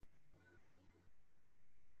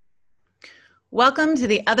Welcome to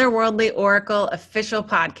the Otherworldly Oracle official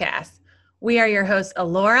podcast. We are your hosts,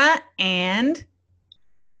 Alora and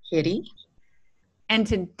Kitty. And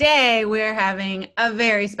today we're having a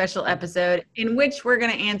very special episode in which we're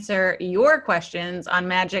going to answer your questions on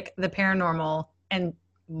magic, the paranormal, and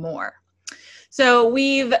more. So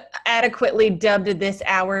we've adequately dubbed this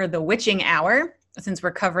hour the Witching Hour, since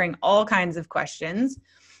we're covering all kinds of questions.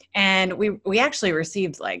 And we actually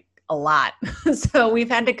received a lot. So we've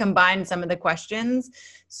had to combine some of the questions.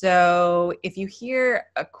 So if you hear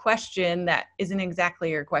a question that isn't exactly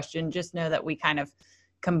your question, just know that we kind of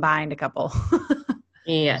combined a couple.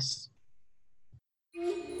 Yes.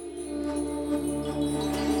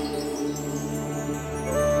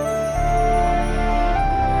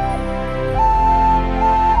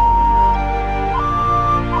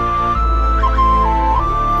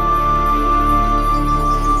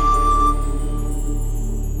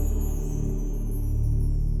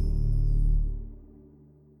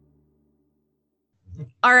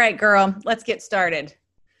 All right, girl, let's get started.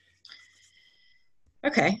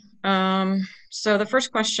 Okay. So the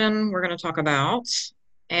first question we're going to talk about,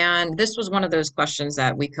 and this was one of those questions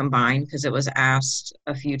that we combined because it was asked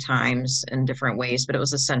a few times in different ways, but it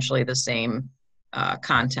was essentially the same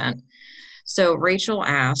content. So Rachel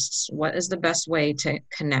asks, what is the best way to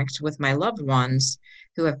connect with my loved ones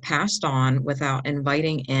who have passed on without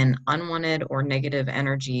inviting in unwanted or negative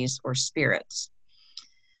energies or spirits?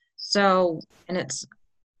 So, and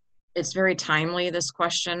it's very timely, this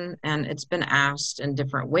question, and it's been asked in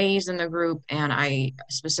different ways in the group. And I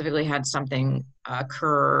specifically had something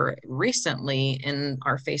occur recently in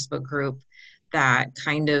our Facebook group that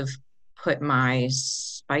kind of put my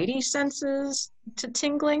spidey senses to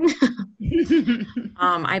tingling.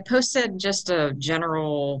 I posted just a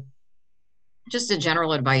general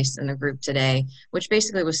advice in the group today, which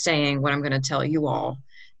basically was saying what I'm going to tell you all,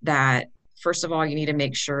 that first of all, you need to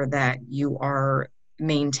make sure that you are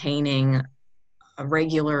maintaining a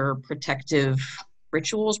regular protective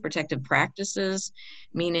rituals, protective practices,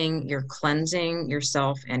 meaning you're cleansing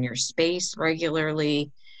yourself and your space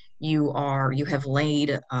regularly. You have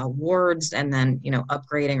laid wards and then,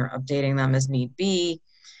 upgrading or updating them as need be.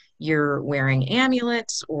 You're wearing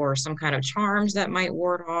amulets or some kind of charms that might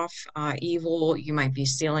ward off evil. You might be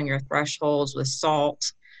sealing your thresholds with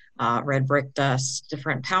salt, red brick dust,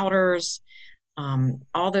 different powders.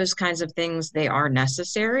 All those kinds of things, they are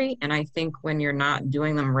necessary. And I think when you're not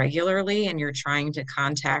doing them regularly and you're trying to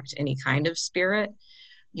contact any kind of spirit,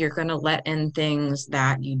 you're going to let in things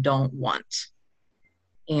that you don't want.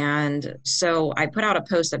 And so I put out a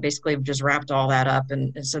post that basically just wrapped all that up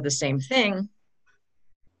and said the same thing.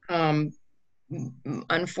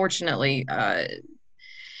 Unfortunately,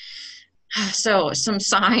 so some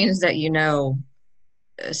signs that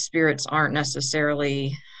spirits aren't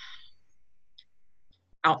necessarily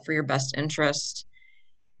out for your best interest.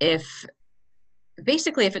 If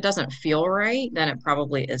it doesn't feel right, then it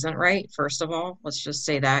probably isn't right. First of all, let's just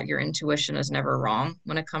say that your intuition is never wrong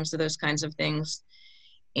when it comes to those kinds of things.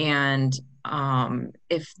 And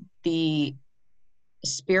if the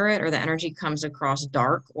spirit or the energy comes across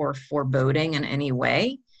dark or foreboding in any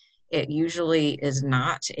way, it usually is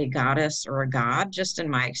not a goddess or a god, just in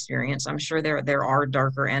my experience. I'm sure there are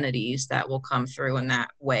darker entities that will come through in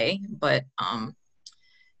that way, but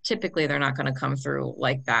typically they're not going to come through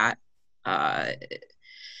like that. How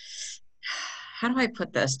do I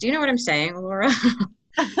put this? Do you know what I'm saying, Laura?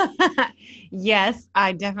 Yes,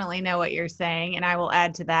 I definitely know what you're saying. And I will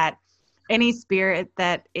add to that, any spirit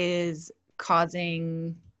that is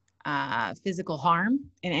causing physical harm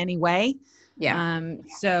in any way. Yeah.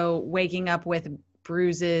 So waking up with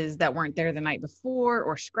bruises that weren't there the night before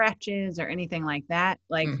or scratches or anything like that,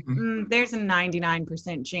 there's a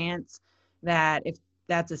 99% chance that if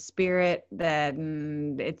that's a spirit, that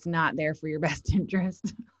it's not there for your best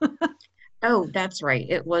interest. Oh, that's right.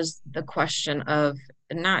 It was the question of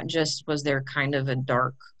not just was there kind of a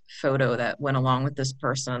dark photo that went along with this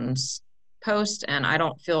person's post, and I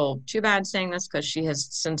don't feel too bad saying this because she has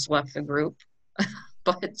since left the group.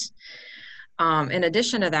 But in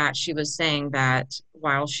addition to that, she was saying that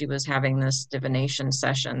while she was having this divination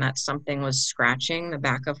session, that something was scratching the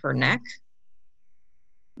back of her neck.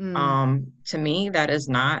 To me, that is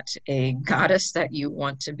not a goddess that you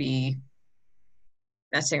want to be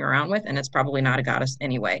messing around with, and it's probably not a goddess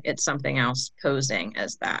anyway. It's something else posing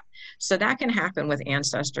as that. So that can happen with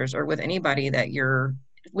ancestors or with anybody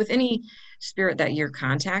with any spirit that you're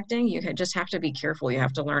contacting. You just have to be careful. You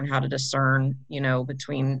have to learn how to discern,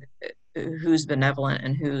 between who's benevolent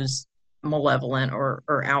and who's malevolent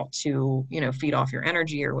or out to, feed off your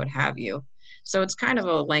energy or what have you. So it's kind of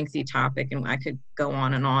a lengthy topic, and I could go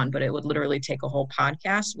on, but it would literally take a whole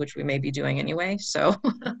podcast, which we may be doing anyway. So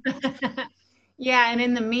Yeah, and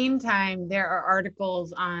in the meantime, there are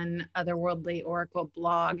articles on Otherworldly Oracle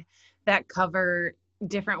blog that cover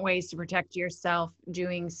different ways to protect yourself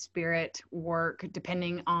doing spirit work,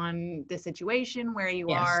 depending on the situation, where you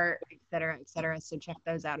yes. are, et cetera, et cetera. So check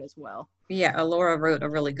those out as well. Yeah, Alora wrote a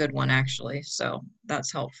really good one actually, so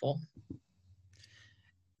that's helpful.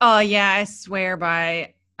 Oh yeah, I swear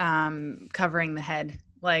by covering the head.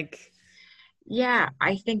 Like, Yeah,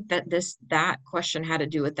 I think that that question had to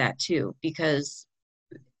do with that too, because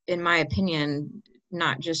in my opinion,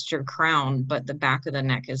 not just your crown, but the back of the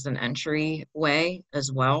neck is an entry way as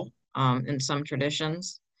well, in some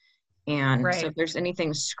traditions. And so right. if there's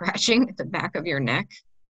anything scratching at the back of your neck,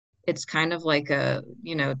 it's kind of like a,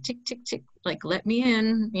 tick, tick, tick, like let me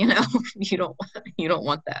in, you don't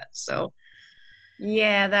want that. So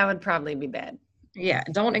Yeah, that would probably be bad. yeah,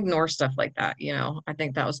 don't ignore stuff like that. I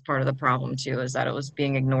think that was part of the problem too, is that it was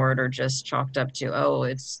being ignored or just chalked up to, oh,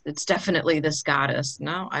 it's definitely this goddess.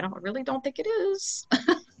 No, I don't think it is.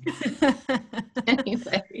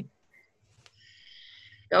 Anyway,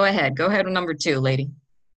 go ahead with number 2, lady.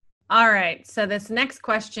 All right. So this next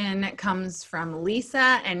question comes from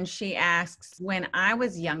Lisa, and she asks, when I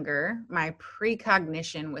was younger, my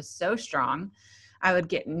precognition was so strong, I would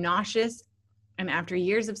get nauseous. And after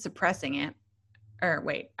years of suppressing it,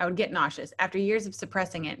 I would get nauseous. After years of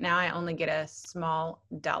suppressing it, now I only get a small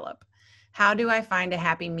dollop. How do I find a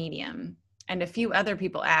happy medium? And a few other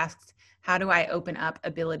people asked, how do I open up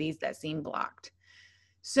abilities that seem blocked?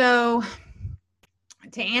 So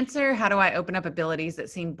to answer, how do I open up abilities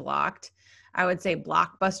that seem blocked? I would say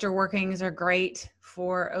blockbuster workings are great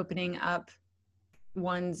for opening up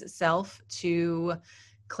one's self to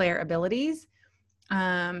clair abilities.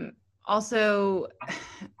 Also,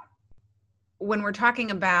 when we're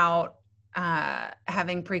talking about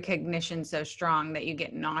having precognition so strong that you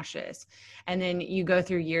get nauseous and then you go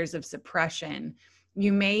through years of suppression,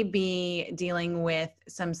 you may be dealing with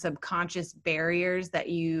some subconscious barriers that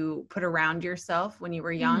you put around yourself when you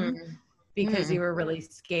were young because you were really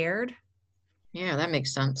scared. Yeah, that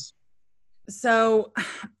makes sense. So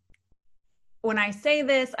when I say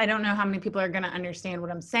this, I don't know how many people are going to understand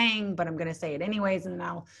what I'm saying, but I'm going to say it anyways, and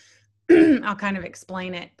I'll I'll kind of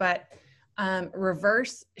explain it. But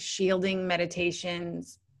reverse shielding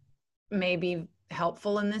meditations may be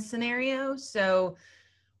helpful in this scenario. So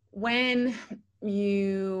when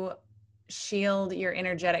you shield your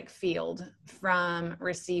energetic field from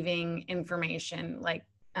receiving information like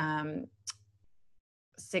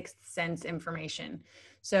sixth sense information,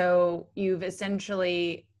 so you've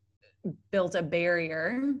essentially built a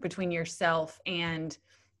barrier between yourself and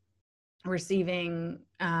receiving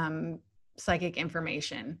psychic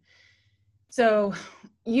information. So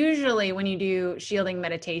usually when you do shielding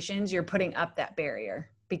meditations, you're putting up that barrier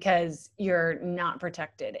because you're not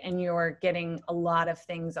protected and you're getting a lot of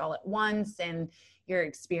things all at once, and you're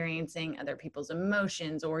experiencing other people's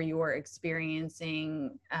emotions, or you're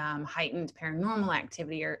experiencing heightened paranormal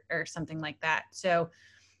activity or something like that. So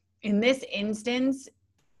in this instance,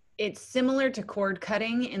 it's similar to cord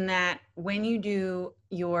cutting in that when you do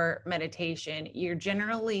your meditation, you're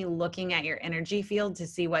generally looking at your energy field to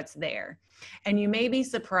see what's there. And you may be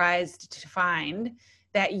surprised to find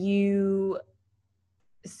that you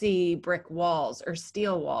see brick walls or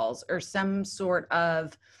steel walls or some sort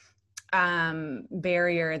of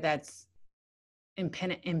barrier that's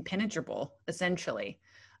impenetrable, essentially,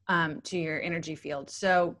 to your energy field.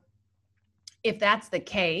 So if that's the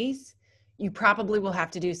case, you probably will have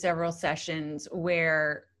to do several sessions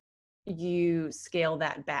where you scale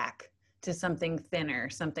that back to something thinner,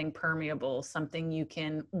 something permeable, something you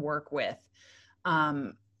can work with.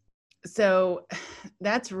 So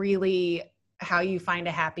that's really how you find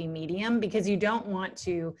a happy medium, because you don't want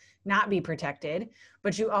to not be protected,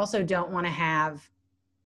 but you also don't want to have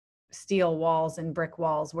steel walls and brick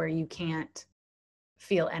walls where you can't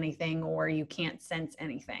feel anything or you can't sense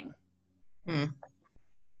anything.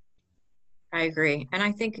 I agree. And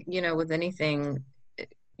I think, with anything,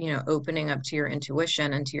 opening up to your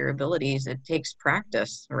intuition and to your abilities, it takes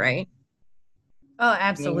practice, right? Oh, I mean,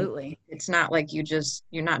 absolutely. it's not like you're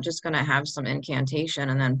not just going to have some incantation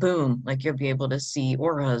and then boom, like you'll be able to see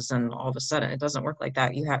auras and all of a sudden it doesn't work like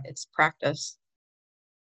that. It's practice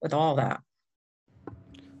with all that.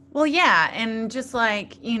 Well, yeah. And just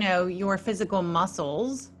like, your physical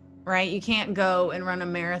muscles, right? You can't go and run a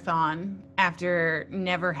marathon after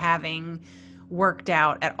never having worked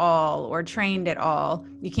out at all or trained at all.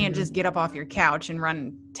 You can't just get up off your couch and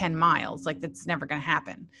run 10 miles. Like, that's never going to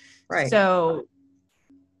happen. Right. So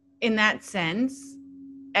in that sense,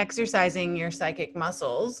 exercising your psychic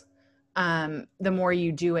muscles, the more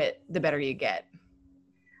you do it, the better you get.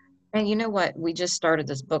 And you know what? We just started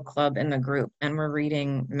this book club in the group, and we're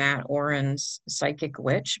reading Matt Oren's Psychic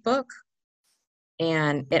Witch book.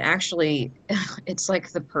 And it actually, it's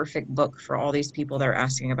like the perfect book for all these people that are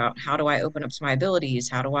asking about, how do I open up to my abilities?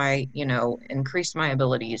 How do I, increase my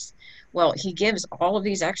abilities? Well, he gives all of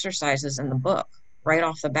these exercises in the book right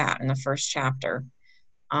off the bat in the first chapter.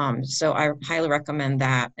 So I highly recommend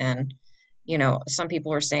that. And, some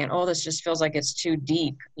people are saying, oh, this just feels like it's too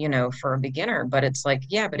deep, for a beginner. But it's like,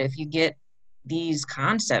 yeah, but if you get these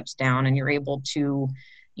concepts down and you're able to,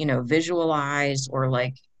 visualize or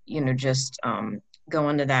like, just go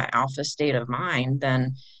into that alpha state of mind,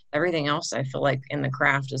 then everything else I feel like in the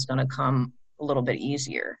craft is going to come a little bit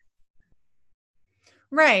easier.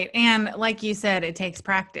 Right. And like you said, it takes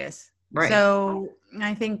practice. Right. So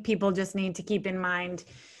I think people just need to keep in mind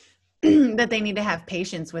that they need to have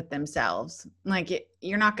patience with themselves. Like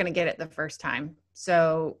you're not going to get it the first time.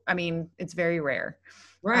 So, I mean, it's very rare.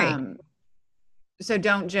 Right. So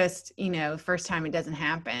don't just, first time it doesn't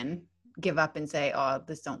happen, give up and say, oh,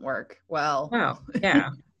 this don't work. Well, oh, yeah.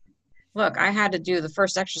 Look, I had to do the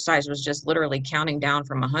first exercise was just literally counting down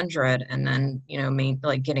from 100 and then,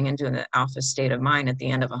 like getting into an alpha state of mind at the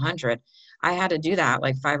end of 100. I had to do that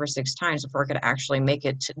like 5 or 6 times before I could actually make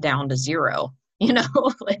it down to 0,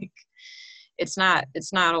 like it's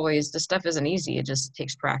not always, the stuff isn't easy. It just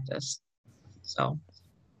takes practice. So.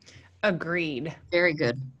 Agreed. Very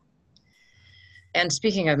good. And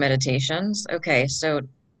speaking of meditations, okay, so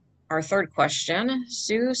our third question,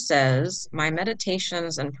 Sue says, my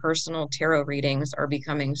meditations and personal tarot readings are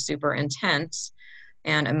becoming super intense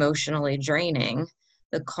and emotionally draining.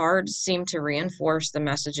 The cards seem to reinforce the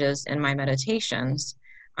messages in my meditations.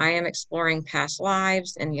 I am exploring past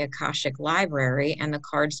lives in the Akashic Library, and the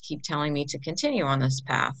cards keep telling me to continue on this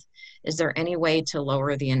path. Is there any way to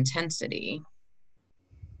lower the intensity?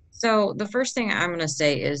 So the first thing I'm going to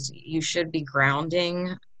say is you should be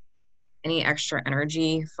grounding any extra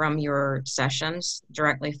energy from your sessions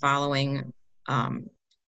directly following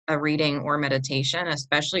a reading or meditation,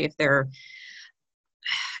 especially if they're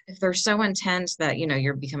so intense that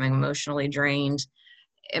you're becoming emotionally drained.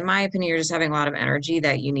 In my opinion, you're just having a lot of energy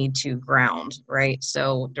that you need to ground, right?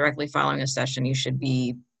 So directly following a session, you should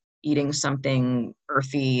be eating something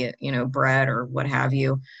earthy, bread or what have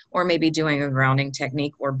you, or maybe doing a grounding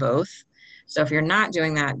technique or both. So if you're not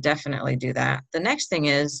doing that, definitely do that. The next thing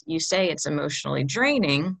is, you say it's emotionally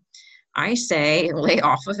draining. I say lay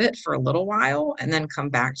off of it for a little while and then come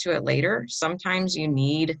back to it later. Sometimes you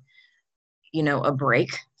need, a break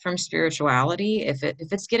from spirituality. If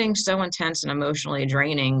it's getting so intense and emotionally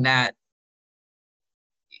draining that,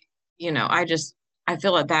 I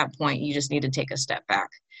feel at that point you just need to take a step back.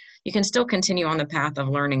 You can still continue on the path of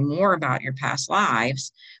learning more about your past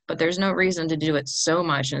lives, but there's no reason to do it so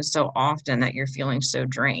much and so often that you're feeling so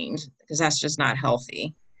drained, because that's just not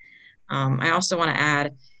healthy. I also want to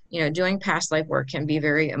add, doing past life work can be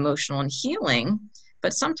very emotional and healing,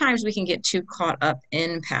 but sometimes we can get too caught up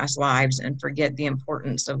in past lives and forget the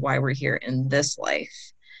importance of why we're here in this life.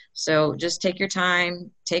 So just take your time,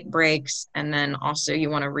 take breaks, and then also you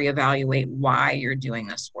want to reevaluate why you're doing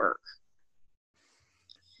this work.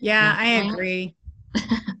 Yeah, I agree.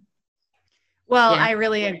 Well, Yeah. I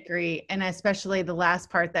really agree. And especially the last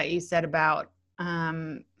part that you said about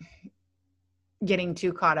getting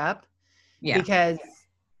too caught up. Yeah. Because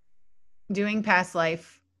doing past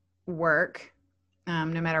life work,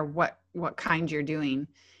 no matter what kind you're doing,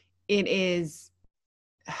 it is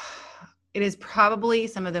probably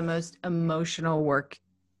some of the most emotional work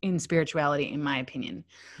in spirituality, in my opinion.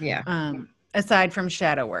 Yeah. Aside from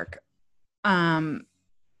shadow work.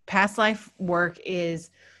 Past life work is,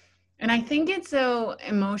 and I think it's so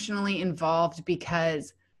emotionally involved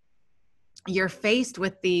because you're faced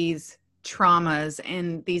with these traumas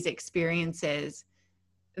and these experiences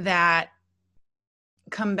that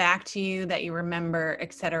come back to you, that you remember,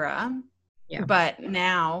 etc. Yeah. But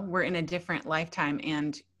now we're in a different lifetime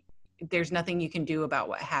and there's nothing you can do about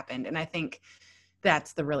what happened. And I think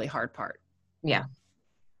that's the really hard part. Yeah.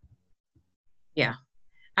 Yeah.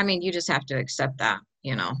 I mean, you just have to accept that,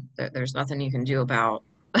 there's nothing you can do about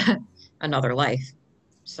another life.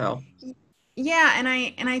 So. Yeah. And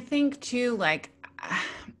I think too, like,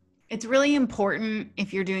 it's really important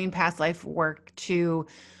if you're doing past life work to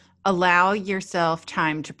allow yourself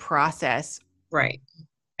time to process Right.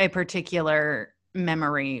 a particular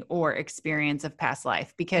memory or experience of past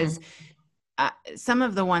life, because some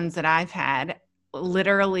of the ones that I've had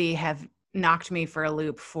literally have knocked me for a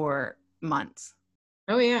loop for months.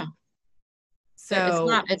 Oh, yeah. So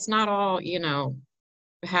It's not all,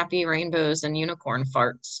 happy rainbows and unicorn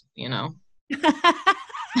farts,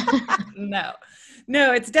 no,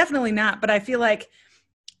 no, it's definitely not. But I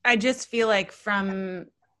just feel like from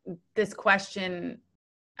this question,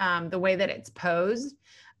 the way that it's posed,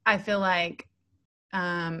 I feel like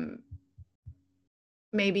um,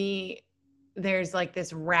 maybe there's like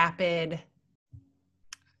this rapid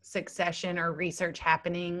succession or research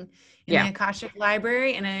happening in the Yeah, Akashic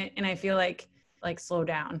Library, and I feel like slow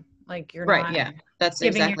down, like you're right. not Yeah, that's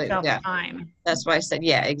giving exactly, yourself yeah. time. That's why I said,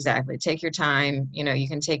 yeah, exactly. Take your time. You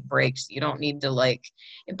can take breaks. You don't need to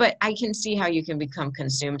but I can see how you can become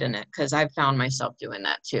consumed in it because I've found myself doing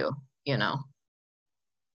that too, you know.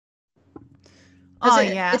 Because Oh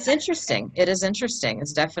yeah. it's interesting. It is interesting.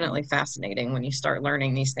 It's definitely fascinating when you start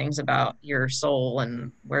learning these things about your soul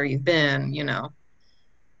and where you've been.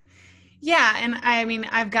 Yeah, and I mean,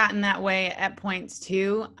 I've gotten that way at points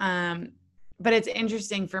too. But it's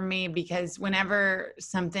interesting for me because whenever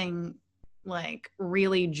something like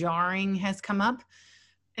really jarring has come up,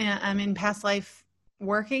 and I'm in past life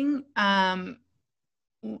working, I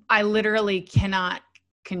literally cannot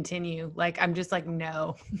continue. Like I'm just like,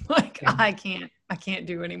 no, like Yeah. I can't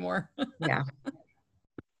do anymore. Yeah.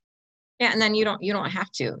 Yeah. And then you don't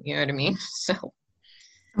have to, you know what I mean? So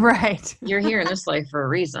Right. you're here in this life for a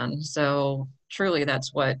reason. So truly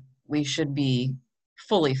that's what we should be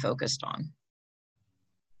fully focused on.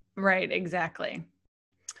 Right, exactly.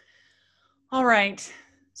 All right.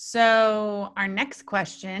 So our next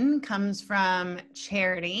question comes from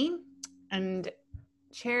Charity. And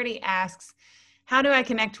Charity asks, how do I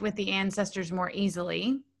connect with the ancestors more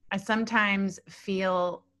easily? I sometimes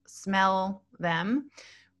smell them,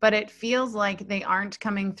 but it feels like they aren't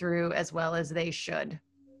coming through as well as they should.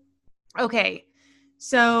 Okay.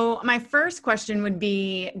 So my first question would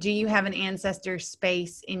be, do you have an ancestor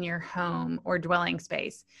space in your home or dwelling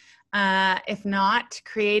space? If not,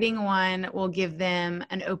 creating one will give them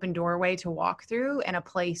an open doorway to walk through and a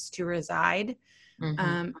place to reside. Hmm.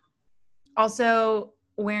 Um, Also,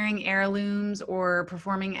 wearing heirlooms or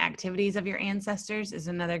performing activities of your ancestors is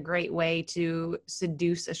another great way to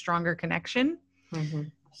seduce a stronger connection. Hmm.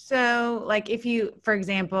 So, like if you, for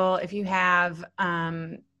example, if you have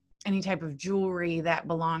any type of jewelry that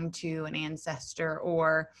belonged to an ancestor,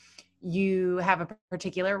 or you have a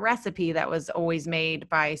particular recipe that was always made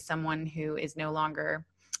by someone who is no longer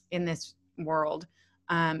in this world,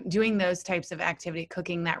 doing those types of activity,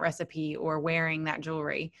 cooking that recipe or wearing that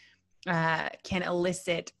jewelry, can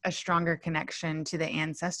elicit a stronger connection to the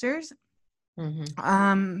ancestors. Hmm.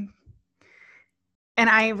 Um, and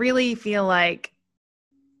I really feel like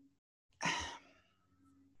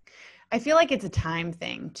it's a time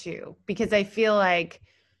thing too, because I feel like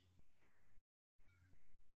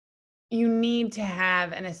you need to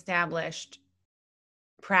have an established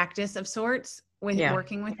practice of sorts with Yeah.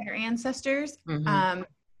 working with your ancestors. Hmm.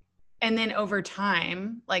 And then over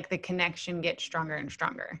time, like the connection gets stronger and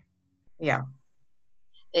stronger. Yeah.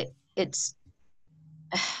 It's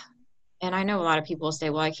and I know a lot of people say,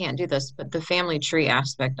 well, I can't do this, but the family tree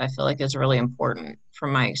aspect I feel like is really important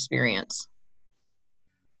from my experience.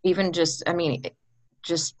 Even just, I mean,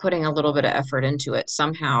 just putting a little bit of effort into it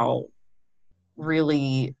somehow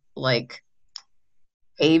really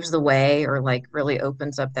paves the way or really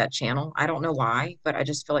opens up that channel. I don't know why, but I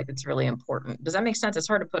just feel like it's really important. Does that make sense? It's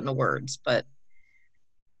hard to put into words, but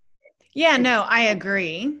Yeah, no, I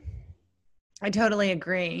agree. I totally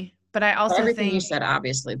agree. But I also everything you think, said,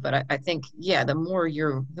 obviously, but I think, yeah, the more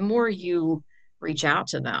you reach out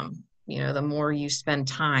to them, the more you spend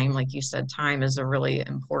time, like you said, time is a really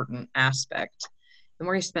important aspect. The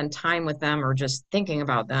more you spend time with them or just thinking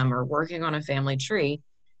about them or working on a family tree,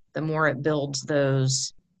 the more it builds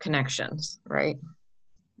those connections, right?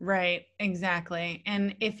 right, exactly.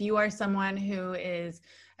 And if you are someone who is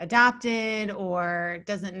adopted or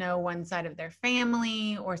doesn't know one side of their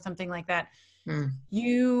family or something like that, Mm,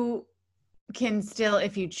 you can still,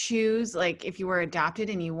 if you choose, like if you were adopted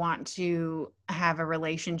and you want to have a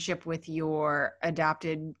relationship with your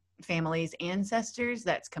adopted family's ancestors,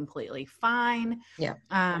 that's completely fine. yeah.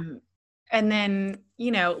 And then,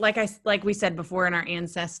 like we said before in our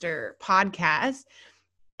ancestor podcast,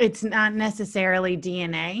 it's not necessarily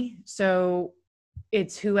DNA. So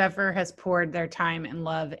it's whoever has poured their time and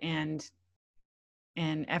love and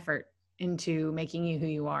effort into making you who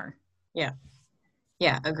you are. Yeah.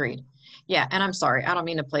 Yeah, agreed. Yeah, and I'm sorry, I don't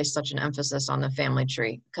mean to place such an emphasis on the family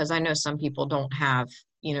tree because I know some people don't have,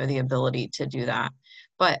 the ability to do that.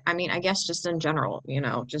 But I mean, I guess just in general,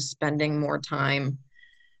 just spending more time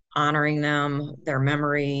honoring them, their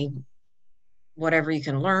memory, whatever you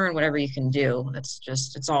can learn, whatever you can do.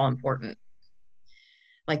 It's all important.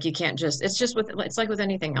 Like you can't just, it's like with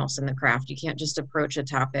anything else in the craft. You can't just approach a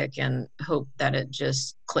topic and hope that it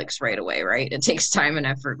just clicks right away, right? It takes time and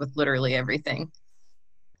effort with literally everything.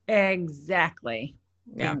 Exactly.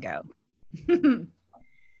 Yeah. Bingo.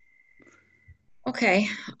 Okay.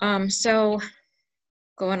 So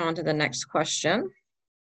going on to the next question.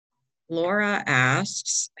 Laura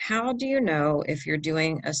asks, how do you know if you're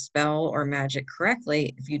doing a spell or magic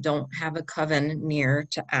correctly if you don't have a coven near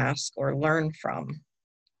to ask or learn from?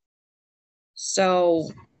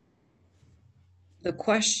 So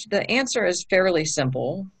the answer is fairly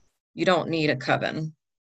simple. You don't need a coven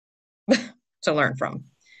to learn from.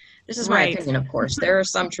 This is my Right. opinion, of course. There are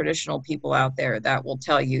some traditional people out there that will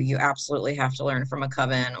tell you you absolutely have to learn from a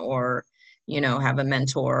coven or, have a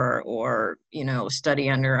mentor or,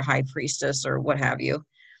 study under a high priestess or what have you.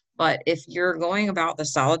 But if you're going about the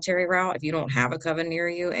solitary route, if you don't have a coven near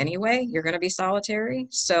you anyway, you're going to be solitary.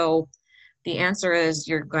 So the answer is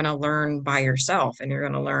you're going to learn by yourself and you're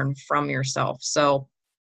going to learn from yourself. So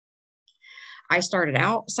I started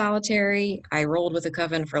out solitary. I rolled with a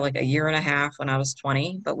coven for like a year and a half when I was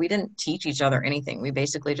 20, but we didn't teach each other anything. We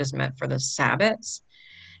basically just met for the Sabbats,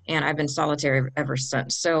 and I've been solitary ever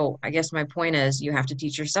since. So I guess my point is you have to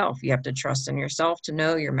teach yourself. You have to trust in yourself to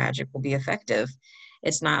know your magic will be effective.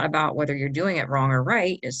 It's not about whether you're doing it wrong or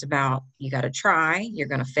right. It's about you got to try, you're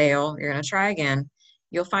going to fail, you're going to try again.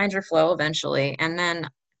 You'll find your flow eventually. And then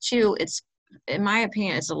two, it's, in my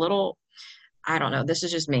opinion, it's a little, I don't know, this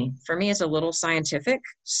is just me. For me, it's a little scientific.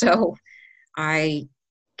 So I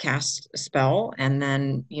cast a spell and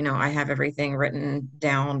then, I have everything written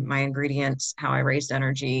down, my ingredients, how I raised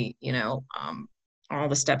energy, all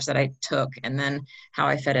the steps that I took, and then how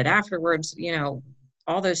I fed it afterwards,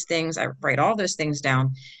 all those things. I write all those things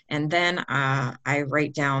down. And then I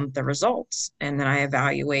write down the results and then I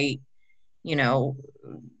evaluate, you know,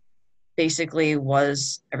 basically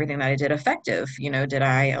was everything that I did effective? Did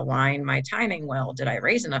I align my timing well? Did I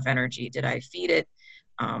raise enough energy? Did I feed it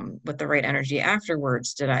with the right energy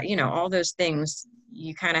afterwards? Did I, all those things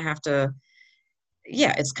you kind of have to,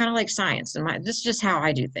 yeah, it's kind of like science. And this is just how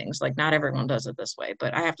I do things. Like not everyone does it this way,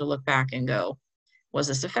 but I have to look back and go, was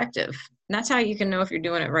this effective? And that's how you can know if you're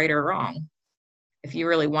doing it right or wrong. If you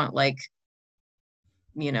really want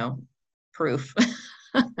you know, proof.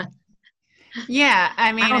 Yeah, I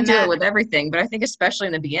I mean, don't and do it that, with everything, but I think especially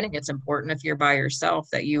in the beginning, it's important if you're by yourself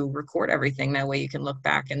that you record everything. That way you can look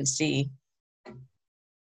back and see.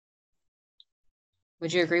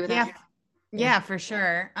 Would you agree with that? yeah, yeah, for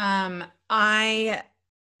sure. I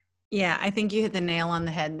think you hit the nail on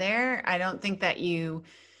the head there. I don't think that you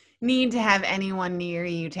need to have anyone near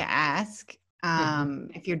you to ask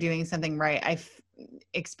Mm-mm. if you're doing something right.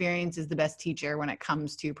 Experience is the best teacher when it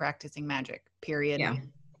comes to practicing magic, period. Yeah.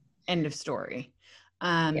 End of story.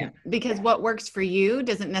 Yeah. Because what works for you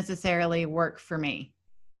doesn't necessarily work for me.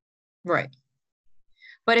 Right.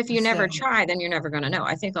 But if you So, never try, then you're never going to know.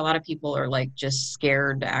 I think a lot of people are like just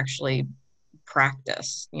scared to actually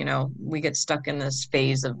practice. We get stuck in this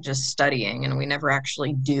phase of just studying and we never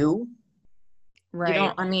actually do. You don't,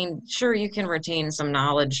 right. I mean, sure, you can retain some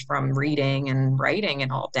knowledge from reading and writing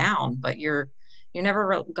it all down, but you're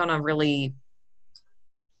never gonna really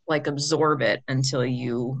like absorb it until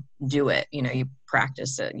you do it. You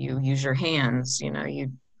practice it, you use your hands,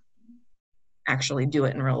 you actually do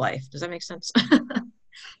it in real life. Does that make sense?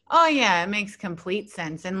 Oh yeah, it makes complete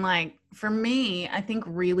sense. And like for me, I think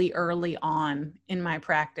really early on in my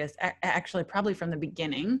practice, actually probably from the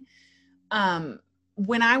beginning,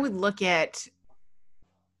 when I would look at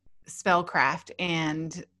spellcraft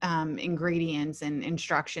and ingredients and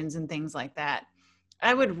instructions and things like that,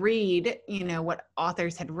 I would read, what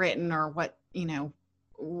authors had written or what,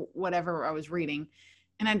 whatever I was reading.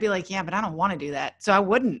 And I'd be like, yeah, but I don't want to do that. So I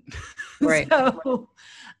wouldn't. Right.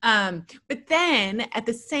 But then at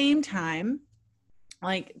the same time,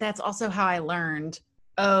 like that's also how I learned,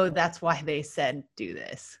 oh, that's why they said do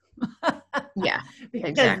this. Yeah,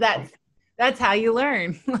 Because exactly. that's how you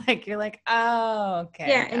learn. Like you're like, oh,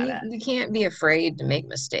 Yeah, okay, and got you, it. you can't be afraid to make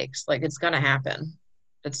mistakes. Like it's gonna happen.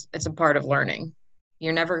 It's a part of learning.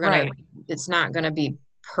 You're never gonna, Right. it's not gonna be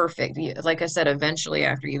perfect. Like I said, eventually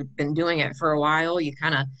after you've been doing it for a while, you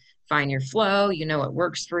kind of find your flow, it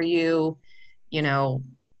works for you, you know,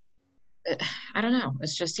 I don't know.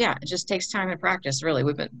 It's just, yeah, it just takes time and practice, really.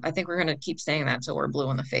 I think we're gonna keep saying that till we're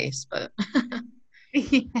blue in the face, but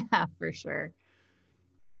Yeah, for sure.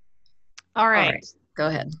 All all right, right. go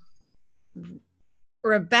ahead.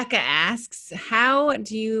 Rebecca asks, how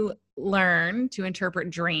do you learn to interpret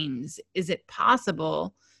dreams? Is it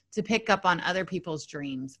possible to pick up on other people's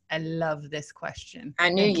dreams? I love this question. I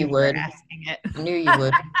knew Thank you you for would. asking it. I knew you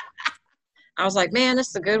would. I was like, man, this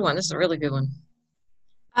is a good one. This is a really good one.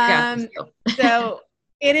 You got this, Jill. So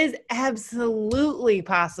it is absolutely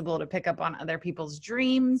possible to pick up on other people's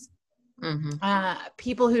dreams.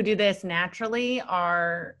 People who do this naturally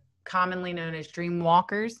are commonly known as dream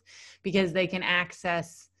walkers because they can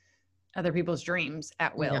access other people's dreams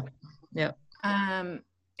at will. Yep.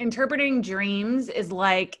 Interpreting dreams is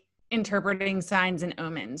like interpreting signs and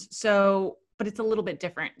omens. So, but it's a little bit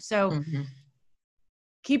different. So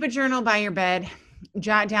keep a journal by your bed,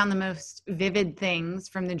 jot down the most vivid things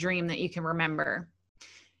from the dream that you can remember.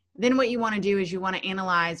 Then what you want to do is you want to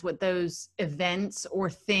analyze what those events or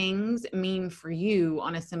things mean for you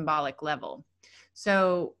on a symbolic level.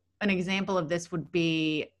 So an example of this would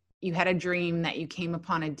be you had a dream that you came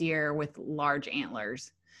upon a deer with large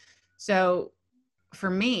antlers. So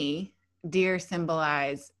for me, deer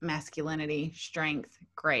symbolize masculinity, strength,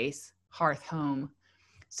 grace, hearth home.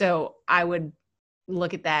 So I would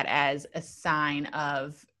look at that as a sign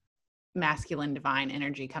of masculine divine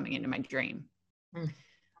energy coming into my dream.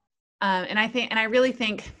 And I really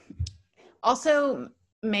think also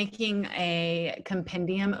making a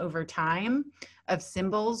compendium over time of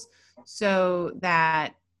symbols so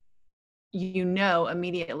that you know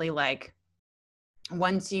immediately, like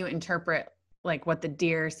once you interpret like what the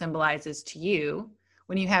deer symbolizes to you,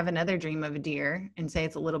 when you have another dream of a deer and say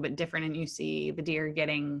it's a little bit different and you see the deer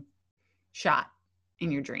getting shot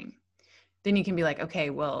in your dream, then you can be like, okay,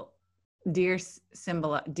 well, deer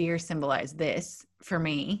symbolize this for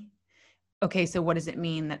me. Okay, so what does it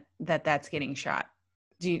mean that that's getting shot?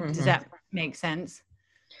 Does that make sense?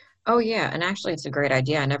 Oh yeah, and actually it's a great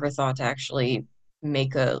idea. I never thought to actually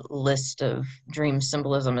make a list of dream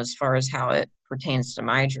symbolism as far as how it pertains to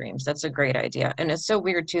my dreams. That's a great idea. And it's so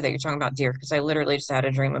weird too that you're talking about deer because I literally just had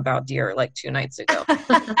a dream about deer like 2 nights ago.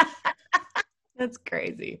 That's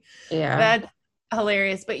crazy. Yeah. That's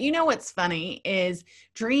hilarious. But you know what's funny is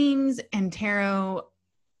dreams and tarot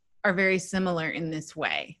are very similar in this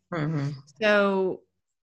way. So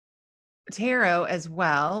tarot as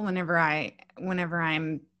well, whenever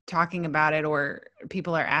I'm talking about it or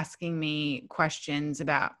people are asking me questions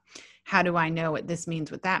about how do I know what this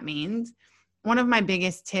means, what that means, one of my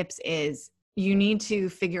biggest tips is you need to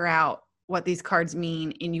figure out what these cards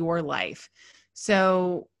mean in your life.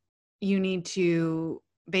 So you need to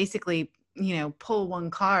basically, pull one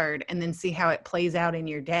card and then see how it plays out in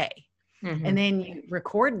your day. And then you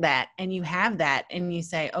record that and you have that and you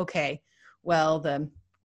say, okay, well, the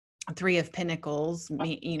 3 of Pentacles,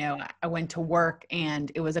 I went to work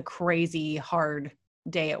and it was a crazy hard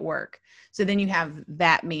day at work. So then you have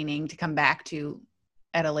that meaning to come back to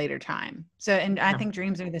at a later time. So, and I think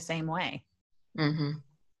dreams are the same way. I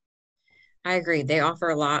agree. They offer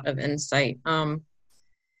a lot of insight.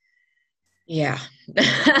 Yeah.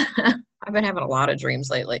 I've been having a lot of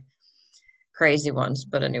dreams lately. Crazy ones,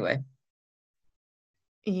 but anyway.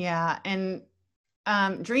 Yeah. And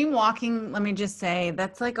dream walking, let me just say,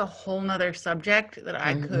 that's like a whole nother subject that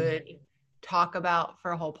I could talk about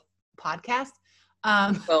for a whole podcast.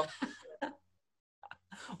 Well,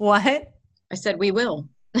 what? I said we will.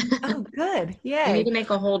 Oh, good. Yay. We need to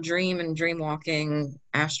make a whole dream and dream walking,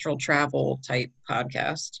 astral travel type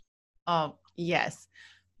podcast. Oh, yes.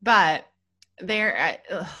 But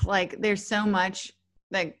there's so much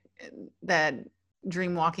that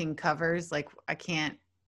dream walking covers. Like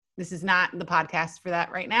this is not the podcast for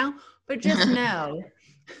that right now, but just know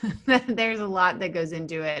that there's a lot that goes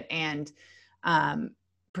into it and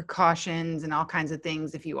precautions and all kinds of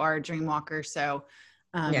things if you are a dream walker. So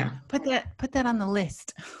put that on the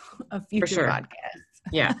list of future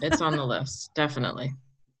podcasts. Yeah, it's on the list. Definitely.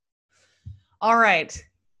 All right.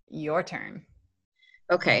 Your turn.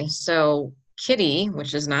 Okay. So Kitty,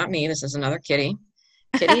 which is not me, this is another Kitty.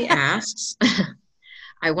 Kitty asks,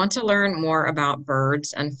 I want to learn more about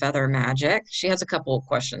birds and feather magic. She has a couple of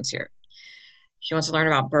questions here. She wants to learn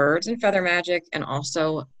about birds and feather magic and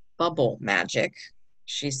also bubble magic.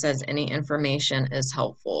 She says any information is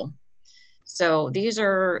helpful. So these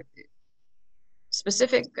are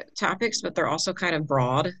specific topics, but they're also kind of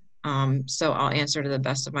broad. So I'll answer to the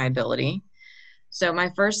best of my ability. So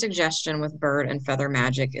my first suggestion with bird and feather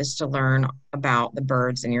magic is to learn about the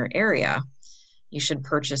birds in your area. You should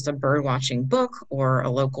purchase a bird watching book or a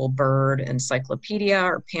local bird encyclopedia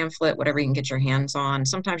or pamphlet, whatever you can get your hands on.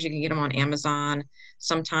 Sometimes you can get them on Amazon.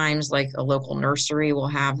 Sometimes like a local nursery will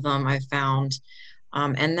have them, I've found.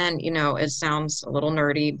 And then, it sounds a little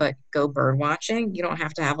nerdy, but go bird watching. You don't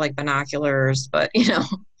have to have like binoculars, but,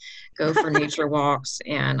 go for nature walks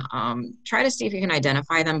and try to see if you can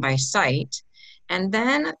identify them by sight. And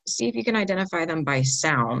then see if you can identify them by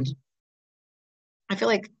sound. I feel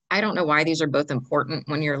like I don't know why these are both important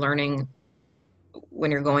when you're learning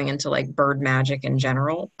when you're going into like bird magic in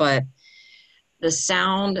general. But the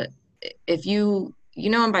sound, if you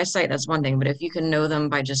know them by sight, that's one thing. But if you can know them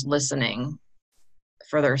by just listening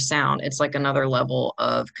for their sound, it's like another level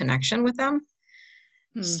of connection with them.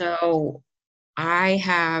 Hmm. So I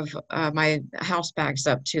have my house backs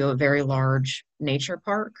up to a very large nature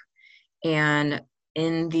park. And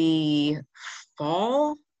in the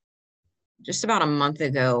fall, just about a month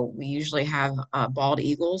ago, we usually have bald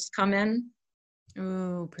eagles come in.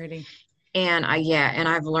 Ooh, pretty. And and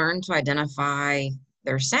I've learned to identify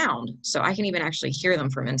their sound. So I can even actually hear them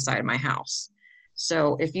from inside my house.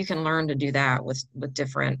 So if you can learn to do that with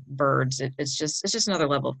different birds, it's just another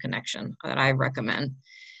level of connection that I recommend.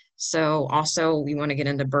 So also we want to get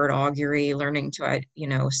into bird augury, learning to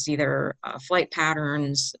see their flight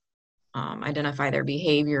patterns, identify their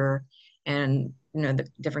behavior, and the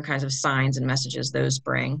different kinds of signs and messages those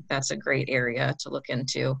bring. That's a great area to look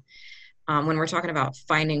into. When we're talking about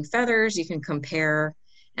finding feathers, you can compare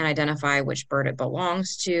and identify which bird it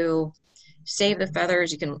belongs to. Save the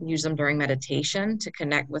feathers. You can use them during meditation to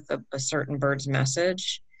connect with a certain bird's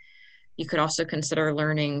message. You could also consider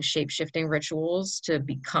learning shape-shifting rituals to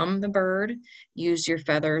become the bird. Use your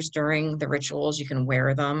feathers during the rituals. You can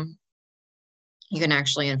wear them. You can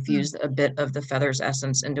actually infuse a bit of the feather's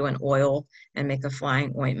essence into an oil and make a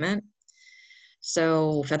flying ointment.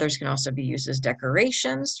 So feathers can also be used as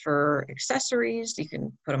decorations for accessories. You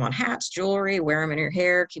can put them on hats, jewelry, wear them in your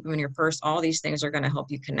hair, keep them in your purse. All these things are going to help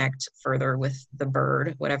you connect further with the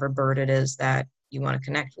bird, whatever bird it is that you want to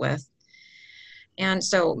connect with. And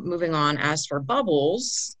so moving on, as for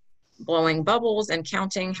bubbles, blowing bubbles and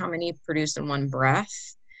counting how many produce in one breath.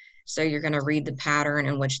 So you're going to read the pattern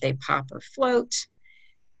in which they pop or float.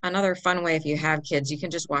 Another fun way, if you have kids, you can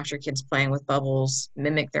just watch your kids playing with bubbles,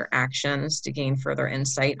 mimic their actions to gain further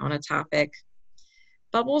insight on a topic.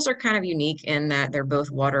 Bubbles are kind of unique in that they're both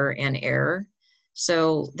water and air.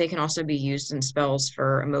 So they can also be used in spells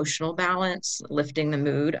for emotional balance, lifting the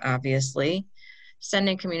mood, obviously,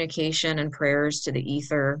 sending communication and prayers to the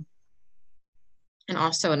ether. And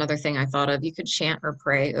also another thing I thought of, you could chant or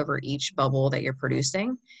pray over each bubble that you're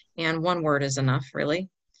producing. And one word is enough, really.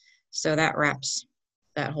 So that wraps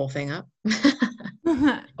that whole thing up. Do Well,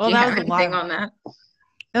 you that have was a anything on that?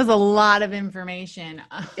 that was a lot of information.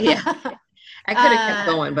 Yeah, I could have kept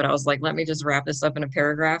going, but I was like, let me just wrap this up in a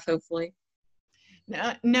paragraph, hopefully.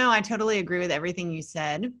 No, I totally agree with everything you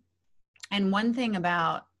said. And one thing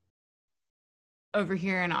about over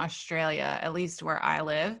here in Australia, at least where I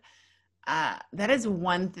live, that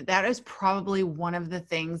is probably one of the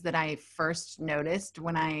things that I first noticed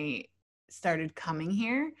when I started coming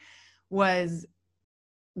here was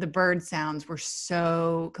the bird sounds were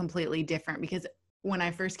so completely different because when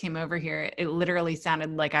I first came over here, it literally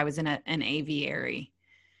sounded like I was in an aviary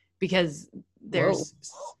because Whoa.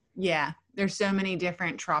 there's so many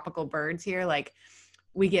different tropical birds here. Like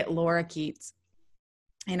we get lorikeets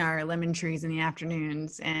in our lemon trees in the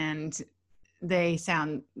afternoons, and they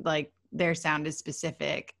sound like their sound is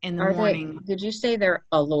specific in the morning. Did you say they're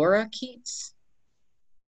Alora Keats?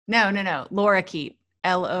 No, lorikeet,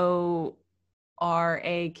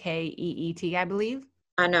 Lorakeet, I believe.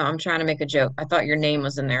 I know, I'm trying to make a joke. I thought your name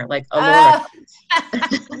was in there, like Alora Oh, Keats.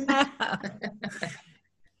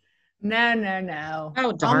 no.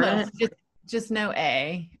 Oh, darn it. Almost just no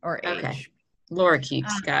A or Okay. H. Laura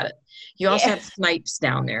Keats, got it. You also Yeah. have snipes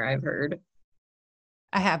down there, I've heard.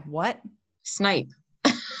 I have what? Snipe.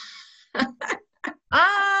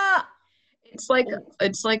 Ah, It's like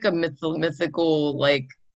a mythical like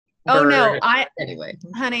oh no, bird. Anyway.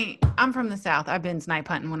 honey, I'm from the South. I've been snipe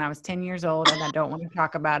hunting when I was 10 years old, and I don't want to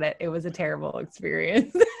talk about it. It was a terrible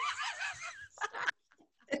experience.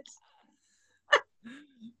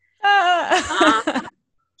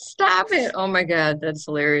 Stop it. Oh my God, that's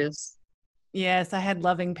hilarious. Yes, I had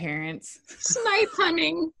loving parents. Snipe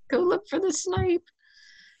hunting. Go look for the snipe.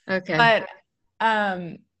 Okay. But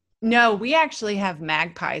no, we actually have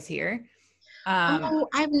magpies here. Oh,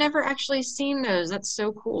 I've never actually seen those. That's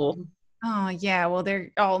so cool. Oh yeah, well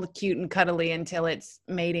they're all cute and cuddly until it's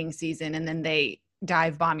mating season, and then they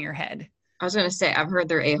dive bomb your head. I was gonna say I've heard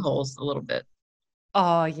they're a-holes a little bit.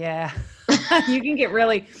 Oh yeah. You can get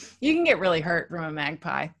really hurt from a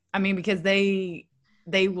magpie. I mean, because they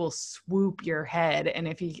will swoop your head, and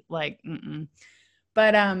if you like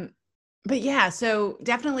but yeah, so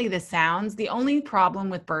definitely the sounds. The only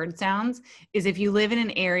problem with bird sounds is if you live in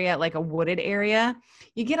an area like a wooded area,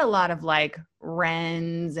 you get a lot of like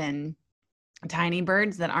wrens and tiny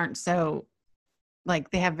birds that aren't so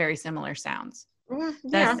like they have very similar sounds.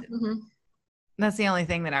 Yeah. That's the only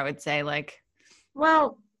thing that I would say. Like,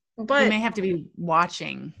 Well, you but may have to be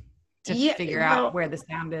watching. to Yeah, figure out well, where the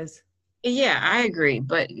sound is. yeah, I agree.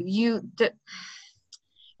 But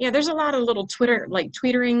yeah, there's a lot of little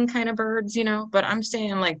tweetering kind of birds, but I'm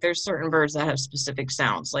saying like there's certain birds that have specific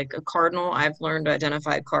sounds. Like a cardinal, I've learned to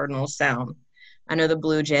identify a cardinal sound. I know the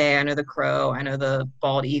blue jay, I know the crow, I know the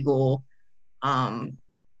bald eagle. Um,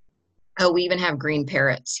 oh, we even have green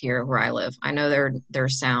parrots here where I live. I know their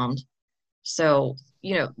sound. So,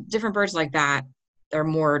 different birds like that, they're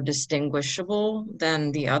more distinguishable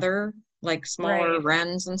than the other, like smaller Right.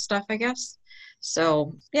 wrens and stuff, I guess.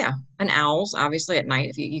 So, yeah, and owls, obviously at night,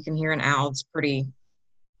 if you can hear an owl, it's pretty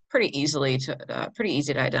easy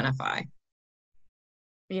to identify.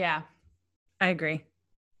 Yeah, I agree.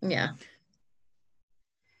 Yeah.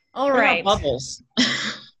 All What about right. bubbles?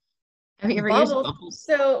 Have you ever used Bubbles. bubbles?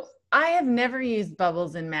 So I have never used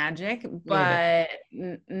bubbles in magic, Me neither.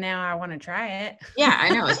 but now I want to try it. Yeah, I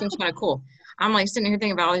know. It seems kind of cool. I'm like sitting here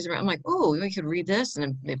thinking about all these. I'm like, oh, we could read this, and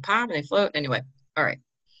then they pop and they float. Anyway, all right.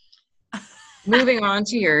 Moving on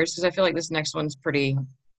to yours, because I feel like this next one's pretty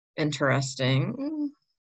interesting.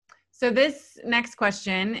 So this next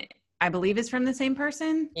question, I believe, is from the same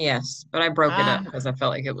person. Yes, but I broke it up Um, because I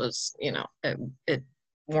felt like it was, it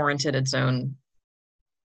warranted its own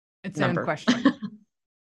its own number. question.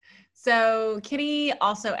 So Kitty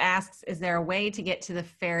also asks, is there a way to get to the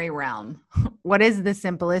fairy realm? What is the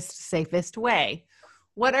simplest, safest way?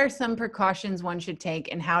 What are some precautions one should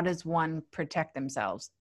take, and how does one protect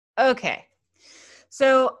themselves? Okay.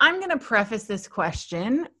 So I'm going to preface this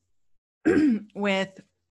question with,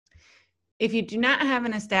 if you do not have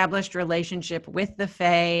an established relationship with the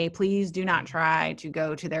Fae, please do not try to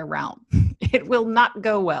go to their realm. It will not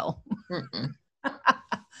go well. Mm-mm.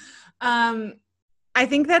 um, I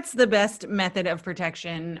think that's the best method of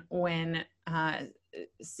protection when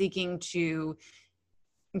seeking to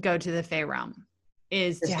go to the Fae realm,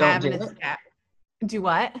 is to Just don't have do an it. do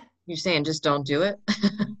what? You're saying just don't do it?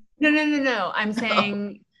 No, no, no, no. I'm Oh,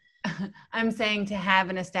 saying I'm saying to have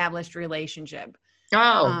an established relationship.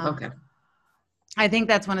 oh, Um, okay. I think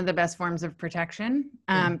that's one of the best forms of protection,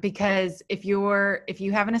 Mm. because if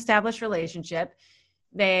you have an established relationship,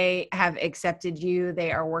 they have accepted you,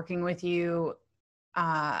 they are working with you,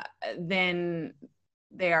 uh, then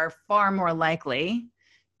they are far more likely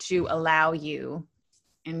to allow you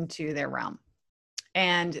into their realm,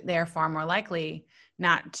 and they're far more likely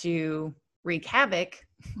not to wreak havoc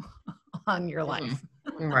on your Mm. life.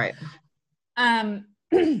 Right. Um,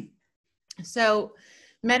 so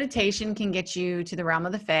meditation can get you to the realm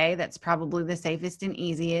of the Fae. That's probably the safest and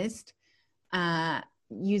easiest.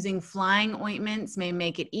 Using flying ointments may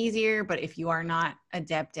make it easier, but if you are not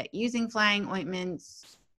adept at using flying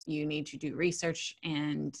ointments, you need to do research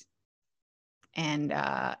and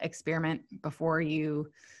experiment before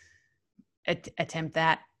you attempt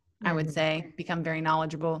that. I would Mhm. say become very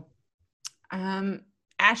knowledgeable. Um,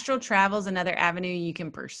 Astral travel is another avenue you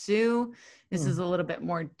can pursue. This is Mm. a little bit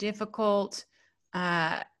more difficult.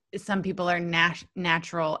 Uh, some people are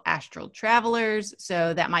natural astral travelers,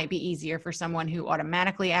 so that might be easier for someone who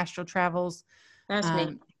automatically astral travels, That's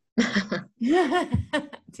me. um,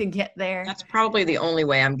 to get there. That's probably the only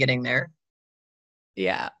way I'm getting there.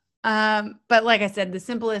 Yeah. But like I said, the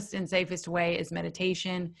simplest and safest way is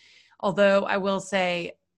meditation. Although I will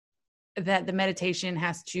say that the meditation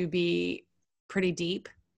has to be pretty deep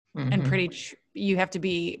and Hmm. you have to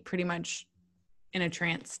be pretty much in a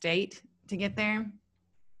trance state to get there.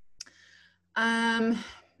 Um,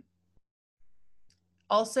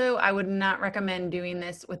 Also, I would not recommend doing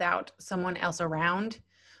this without someone else around,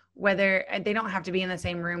 whether they don't have to be in the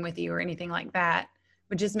same room with you or anything like that,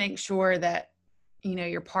 but just make sure that,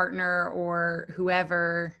 your partner or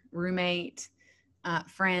whoever, roommate,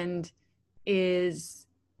 friend, is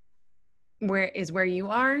where you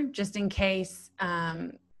are, just in case,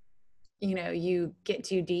 you get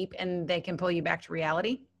too deep and they can pull you back to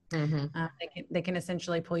reality. Hmm. They can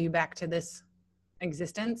essentially pull you back to this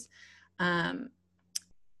existence. Um,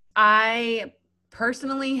 I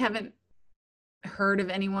personally haven't heard of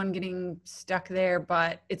anyone getting stuck there,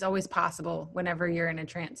 but it's always possible whenever you're in a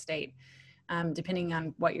trance state, depending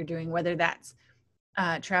on what you're doing, whether that's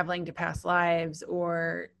traveling to past lives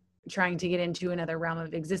or trying to get into another realm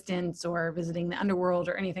of existence or visiting the underworld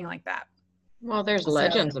or anything like that. Well, there's So,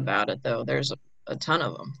 legends about it, though. There's a ton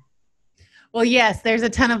of them. well, yes, there's a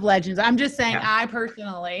ton of legends. I'm just saying, Yeah. I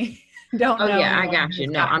personally don't Oh, know yeah, I anyone got you.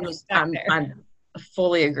 who's No, gotten stuck there. I'm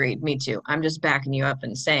fully agreed. Me too. I'm just backing you up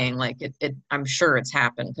and saying, like, I'm sure it's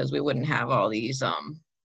happened because we wouldn't have all these,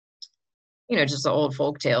 just the old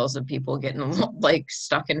folk tales of people getting like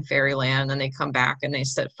stuck in fairyland and they come back and they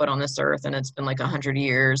set foot on this earth and it's been like 100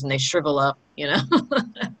 years and they shrivel up, you know? You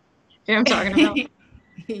know what I'm talking about?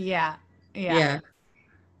 Yeah. Yeah. Yeah.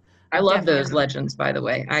 I love those Definitely. legends, by the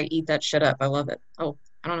way. I eat that shit up. I love it. Oh,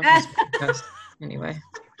 I don't know if this podcast. Anyway.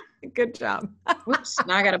 Good job. Whoops.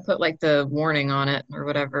 Now I got to put like the warning on it or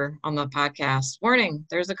whatever on the podcast. Warning,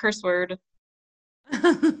 there's a curse word.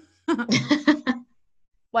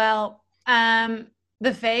 Well,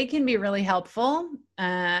 the Fae can be really helpful,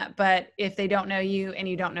 but if they don't know you and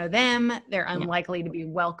you don't know them, they're Yeah. unlikely to be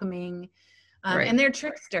welcoming, Right. and they're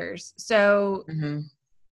tricksters. So Hmm.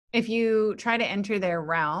 if you try to enter their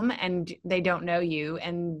realm and they don't know you,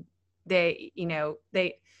 and they,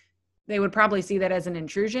 they would probably see that as an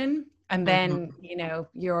intrusion, and Hmm. then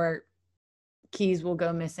your keys will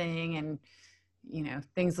go missing, and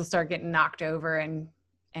things will start getting knocked over,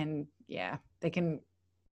 and yeah, they can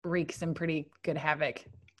wreak some pretty good havoc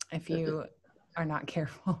if you are not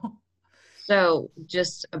careful. So,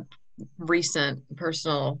 just a recent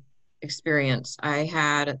personal experience. I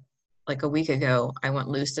had like a week ago, I went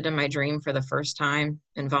lucid in my dream for the first time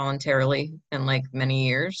involuntarily in like many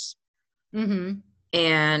years. Mm-hmm.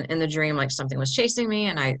 And in the dream, like something was chasing me.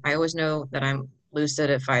 And I always know that I'm lucid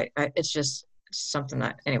if it's just something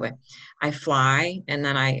that, anyway, I fly and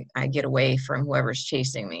then I get away from whoever's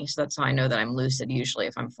chasing me. So that's how I know that I'm lucid usually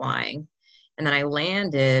if I'm flying. And then I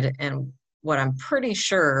landed, and what I'm pretty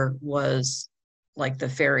sure was like the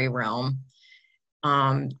fairy realm.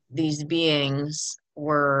 These beings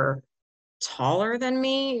were taller than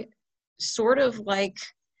me, sort of like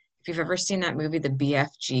if you've ever seen that movie, the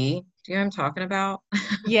BFG. Do you know what I'm talking about?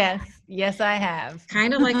 Yes, I have.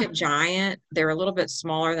 Kind of like a giant. They're a little bit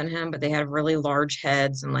smaller than him, but they have really large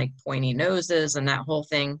heads and like pointy noses and that whole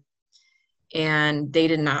thing. And they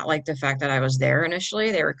did not like the fact that I was there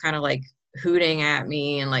initially. They were kind of like hooting at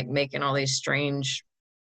me and like making all these strange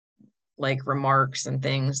like remarks and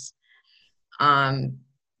things. Um,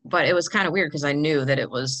 but it was kind of weird because I knew that it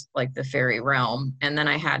was like the fairy realm. And then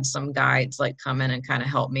I had some guides like come in and kind of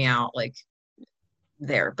help me out, like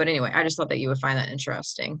there. But anyway, I just thought that you would find that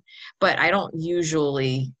interesting. But I don't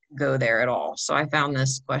usually go there at all. So I found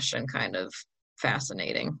this question kind of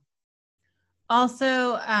fascinating.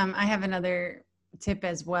 Also, I have another tip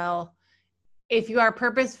as well. If you are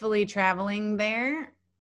purposefully traveling there,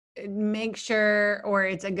 make sure, or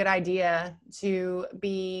it's a good idea to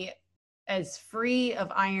be as free of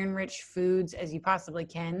iron rich foods as you possibly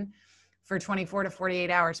can for 24 to 48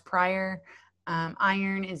 hours prior.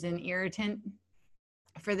 Iron is an irritant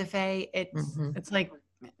for the Fae. Mm-hmm. It's like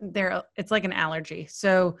it's like an allergy.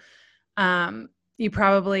 So you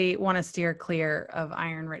probably want to steer clear of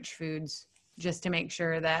iron rich foods just to make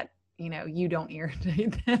sure that you don't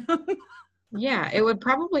irritate them. Yeah, it would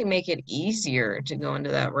probably make it easier to go into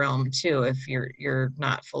that realm too if you're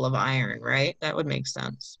not full of iron, right? That would make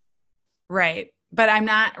sense. Right. But I'm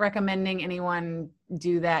not recommending anyone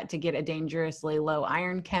do that to get a dangerously low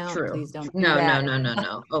iron count. True. Please don't do No, no, that. no, no,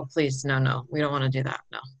 no. Oh, please, no, no. We don't want to do that.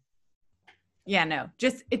 No. Yeah, no.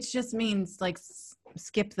 It just means like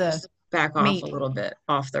skip the Just back off a meat. little bit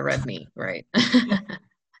off the red meat, right?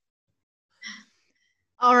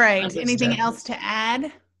 All right. Anything Understood. else to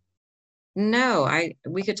add? No,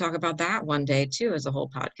 we could talk about that one day too as a whole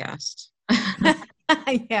podcast.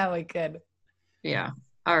 Yeah, we could. Yeah.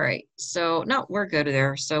 All right. So no, we're good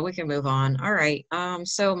there. So we can move on. All right.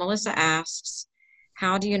 So Melissa asks,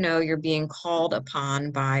 how do you know you're being called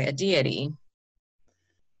upon by a deity?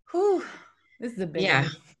 Whew, this is a big Yeah,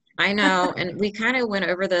 one. I know. And we kind of went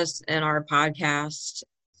over this in our podcast.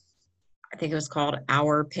 I think it was called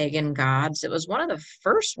Our Pagan Gods. It was one of the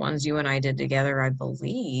first ones you and I did together, I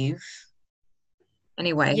believe.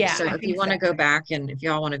 Anyway, Yeah, so I if you think want so. to go back and if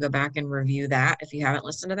y'all want to go back and review that, if you haven't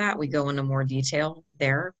listened to that, we go into more detail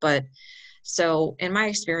there. But so in my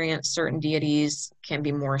experience, certain deities can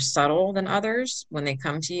be more subtle than others when they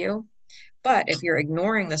come to you. But if you're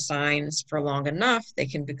ignoring the signs for long enough, they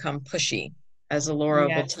can become pushy, as Alora will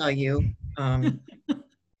Yes. tell you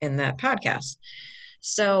in that podcast.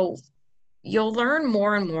 So you'll learn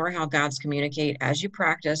more and more how gods communicate as you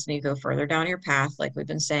practice and you go further down your path. Like we've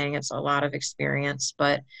been saying, it's a lot of experience,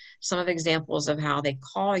 but some of examples of how they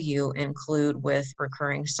call you include with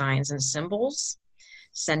recurring signs and symbols,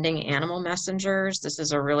 sending animal messengers. This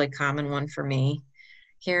is a really common one for me.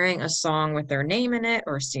 Hearing a song with their name in it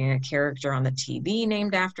or seeing a character on the TV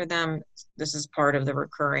named after them. This is part of the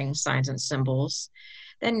recurring signs and symbols.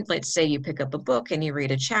 Then let's say you pick up a book and you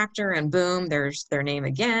read a chapter and boom, there's their name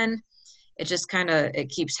again. It just kind of, it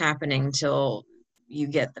keeps happening till you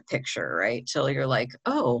get the picture, right? Till you're like,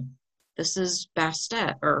 oh, this is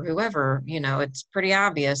Bastet or whoever, it's pretty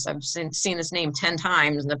obvious. I've seen this name 10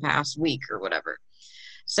 times in the past week or whatever.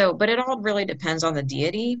 So, but it all really depends on the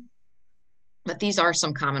deity. But these are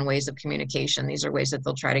some common ways of communication. These are ways that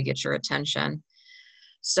they'll try to get your attention.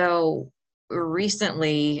 So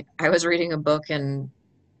recently I was reading a book, and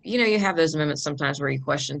you have those moments sometimes where you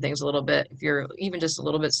question things a little bit, if you're even just a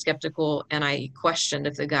little bit skeptical. And I questioned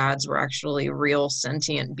if the gods were actually real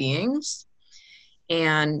sentient beings.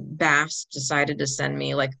 And Bass decided to send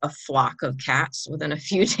me like a flock of cats within a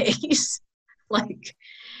few days. Like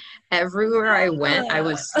everywhere I went, I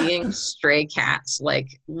was seeing stray cats, like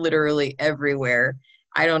literally everywhere.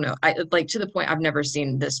 I don't know. I like, to the point I've never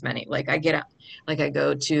seen this many. Like I go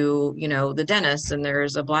to, the dentist, and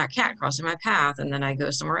there's a black cat crossing my path. And then I go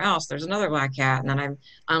somewhere else, there's another black cat. And then I'm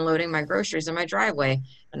unloading my groceries in my driveway.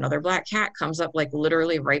 Another black cat comes up like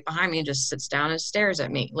literally right behind me and just sits down and stares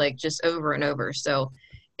at me, like just over and over. So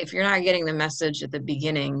if you're not getting the message at the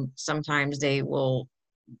beginning, sometimes they'll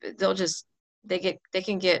just, they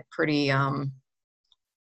can get pretty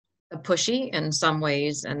pushy in some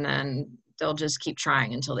ways, and then they'll just keep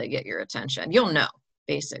trying until they get your attention. You'll know,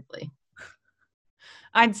 basically.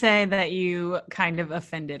 I'd say that you kind of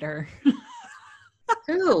offended her.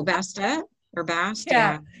 Ooh, Bastet or Bast?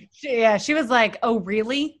 Yeah. Yeah. She was like, oh,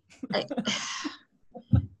 really?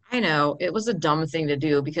 I know it was a dumb thing to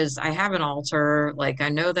do, because I have an altar. Like, I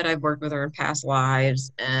know that I've worked with her in past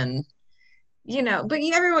lives, and but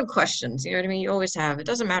everyone questions, you know what I mean? You always have, it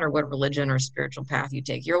doesn't matter what religion or spiritual path you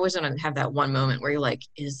take. You're always going to have that one moment where you're like,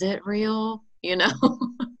 is it real?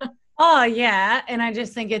 Oh, yeah. And I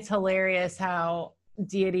just think it's hilarious how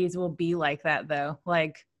deities will be like that, though.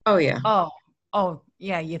 Like, Oh, yeah. oh,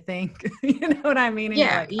 yeah, you think? You know what I mean? And you're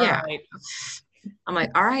Yeah. like, Yeah. all right. I'm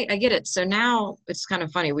like, all right, I get it. So now it's kind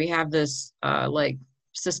of funny. We have this like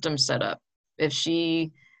system set up. If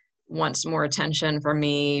she wants more attention from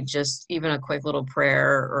me, just even a quick little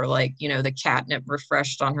prayer, or like, the catnip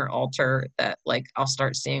refreshed on her altar, that like I'll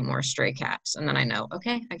start seeing more stray cats. And then I know,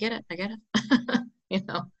 okay, I get it.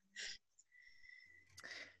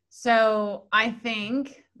 So I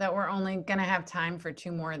think that we're only going to have time for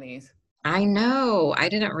 2 more of these. I know. I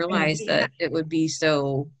didn't And realize that it would be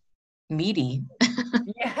so meaty.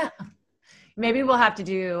 yeah. Maybe we'll have to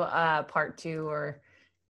do part 2, or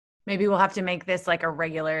maybe we'll have to make this like a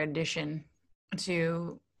regular addition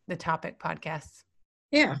to the topic podcasts.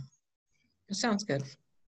 Yeah, it sounds good.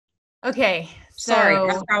 Okay. Sorry, So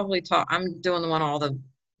I've probably I'm doing the one, all the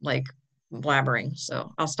like blabbering,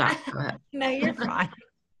 so I'll stop. Go ahead. no, you're fine.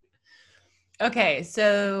 Okay.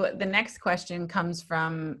 So the next question comes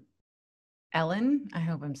from Ellen. I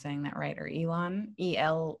hope I'm saying that right. Or Elon,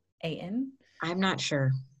 Elan. I'm not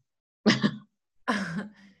sure.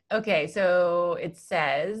 Okay, so it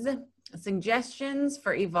says suggestions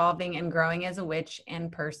for evolving and growing as a witch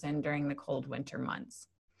and person during the cold winter months.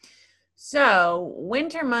 So,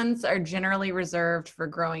 winter months are generally reserved for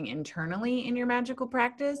growing internally in your magical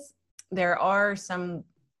practice. There are some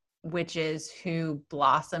witches who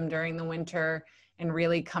blossom during the winter and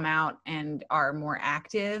really come out and are more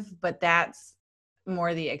active, but that's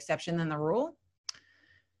more the exception than the rule.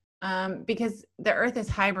 Because the earth is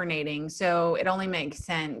hibernating, so it only makes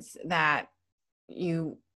sense that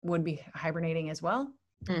you would be hibernating as well.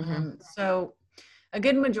 So a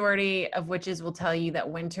good majority of witches will tell you that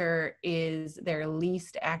winter is their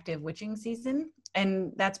least active witching season,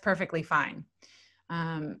 and that's perfectly fine.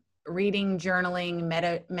 Reading,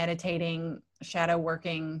 journaling, meditating, shadow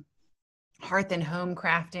working, hearth and home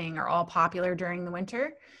crafting are all popular during the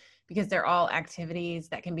winter, because they're all activities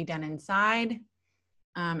that can be done inside.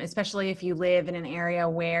 Especially if you live in an area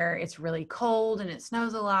where it's really cold and it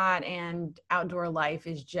snows a lot and outdoor life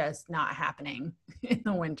is just not happening in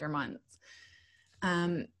the winter months.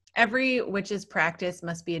 Every witch's practice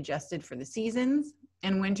must be adjusted for the seasons,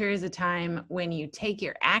 and winter is a time when you take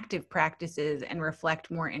your active practices and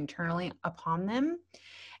reflect more internally upon them.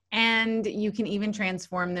 And you can even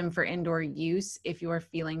transform them for indoor use if you are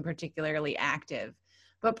feeling particularly active.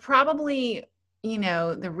 But probably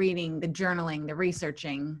the reading, the journaling, the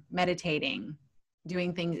researching, meditating,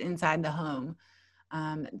 doing things inside the home.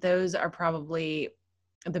 Those are probably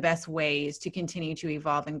the best ways to continue to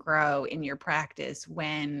evolve and grow in your practice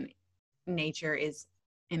when nature is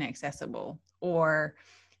inaccessible, or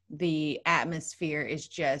the atmosphere is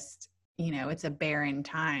just, it's a barren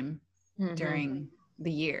time during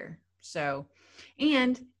the year. So,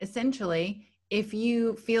 and essentially, if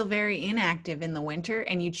you feel very inactive in the winter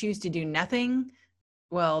and you choose to do nothing,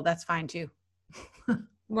 well, that's fine too.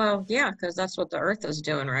 Well, yeah, because that's what the earth is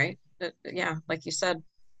doing, right? Yeah, like you said.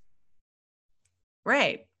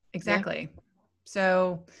 Right. Exactly. Yeah.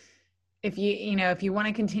 So if you want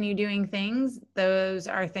to continue doing things, those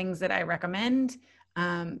are things that I recommend.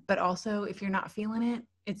 But also if you're not feeling it,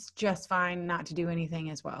 it's just fine not to do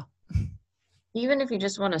anything as well. Even if you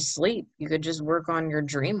just want to sleep, you could just work on your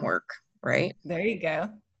dream work, right? There you go.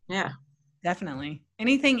 Yeah. Definitely.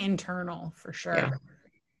 Anything internal for Yeah. sure.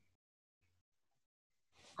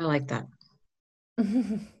 I like that.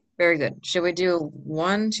 Very good. Should we do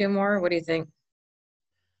one, two more? What do you think?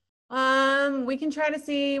 We can try to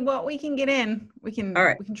see what we can get in. All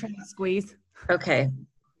right. We can try to squeeze. Okay.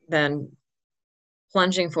 Then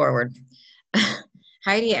plunging forward.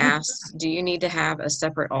 Heidi asks, do you need to have a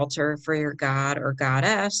separate altar for your god or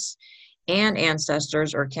goddess and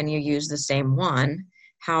ancestors, or can you use the same one?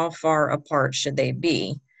 How far apart should they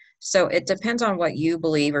be? So it depends on what you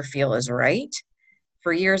believe or feel is right.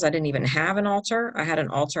 For years, I didn't even have an altar. I had an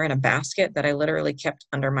altar in a basket that I literally kept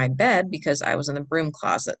under my bed because I was in the broom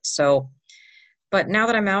closet. So, but now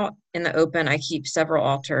that I'm out in the open, I keep several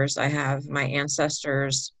altars. I have my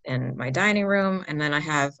ancestors in my dining room, and then I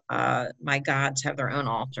have my gods have their own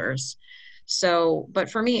altars. So, but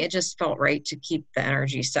for me, it just felt right to keep the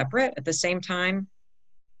energy separate. At the same time,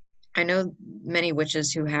 I know many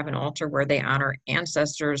witches who have an altar where they honor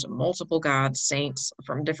ancestors, multiple gods, saints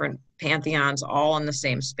from different pantheons, all in the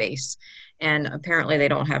same space. And apparently they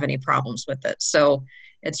don't have any problems with it. So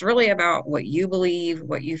it's really about what you believe,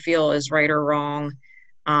 what you feel is right or wrong,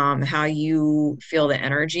 how you feel the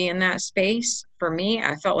energy in that space. For me,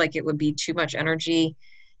 I felt like it would be too much energy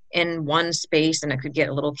in one space and it could get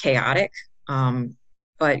a little chaotic.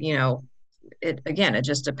 But, you know, it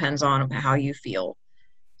just depends on how you feel.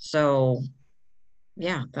 So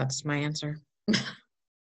yeah, that's my answer.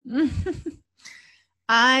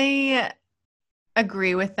 I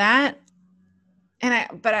agree with that.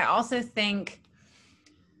 But I also think,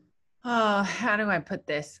 oh, how do I put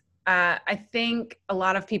this? I think a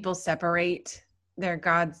lot of people separate their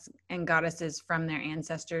gods and goddesses from their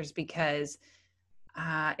ancestors because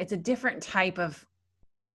it's a different type of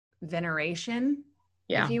veneration,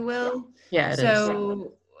 Yeah. if you will. Yeah, it is.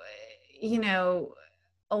 So, you know,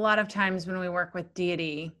 a lot of times when we work with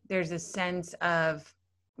deity, there's a sense of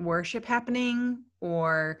worship happening,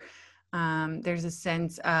 or there's a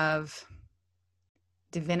sense of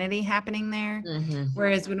divinity happening there. Mm-hmm.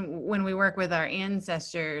 Whereas when we work with our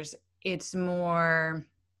ancestors, it's more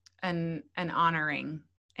an honoring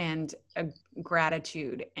and a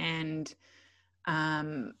gratitude and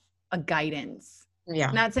a guidance.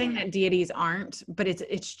 Yeah. Not saying that deities aren't, but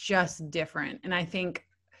it's just different. And I think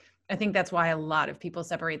that's why a lot of people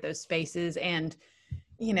separate those spaces. And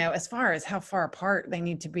as far as how far apart they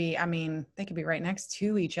need to be, I mean, they could be right next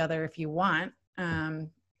to each other if you want.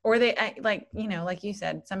 Or like you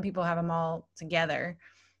said, some people have them all together.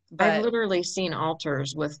 I've But literally seen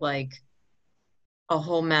altars with like a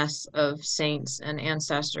whole mess of saints and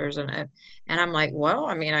ancestors and I'm like, well,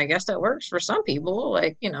 I mean, I guess that works for some people,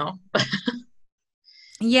 like, you know.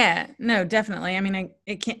 yeah, no, definitely. I mean,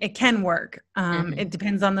 it can work. Mhm. It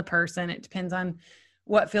depends on the person. It depends on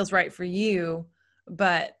what feels right for you.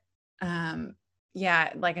 But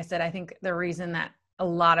yeah, like I said, I think the reason that a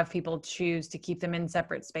lot of people choose to keep them in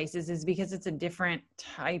separate spaces is because it's a different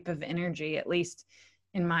type of energy, at least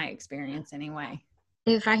in my experience anyway.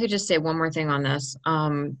 If I could just say one more thing on this,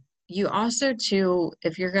 you also too,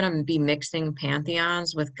 if you're going to be mixing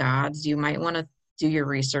pantheons with gods, you might want to do your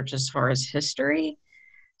research as far as history.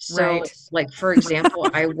 So, Right. like, for example,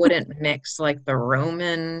 I wouldn't mix like the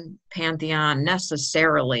Roman pantheon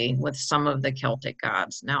necessarily with some of the Celtic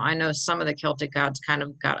gods. Now, I know some of the Celtic gods kind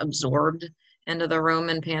of got absorbed into the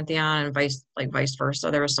Roman pantheon and vice versa.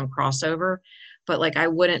 There was some crossover, but like I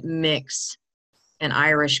wouldn't mix an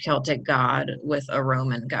Irish Celtic god with a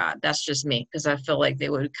Roman god. That's just me because I feel like they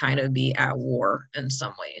would kind of be at war in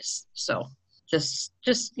some ways. So, just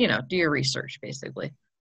do your research basically.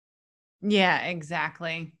 Yeah,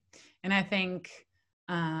 exactly. And I think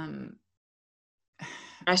um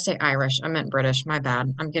I say Irish. I meant British. My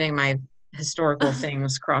bad. I'm getting my historical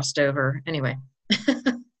things crossed over. Anyway.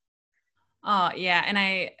 oh yeah, and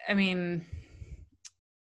I mean,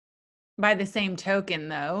 by the same token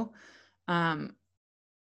though, um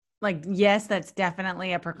like yes, that's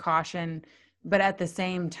definitely a precaution, but at the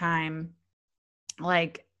same time,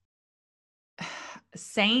 like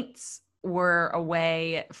saints were a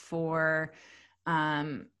way for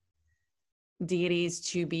um deities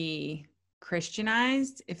to be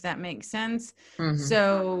Christianized, if that makes sense. Hmm.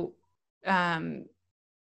 So um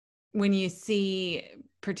when you see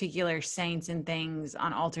particular saints and things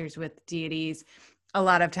on altars with deities, a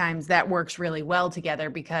lot of times that works really well together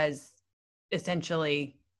because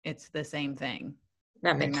essentially it's the same thing.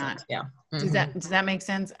 That They're makes not. sense. Yeah. Does Hmm. that make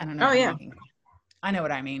sense? I don't know Oh if I'm yeah. making. I know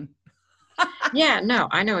what I mean. Yeah, no,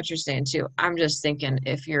 I know what you're saying too. I'm just thinking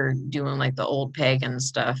if you're doing like the old pagan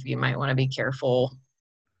stuff, you might want to be careful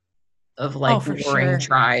of Oh, like for warring sure.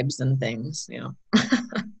 tribes and things,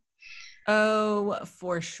 Oh,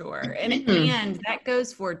 for sure. And that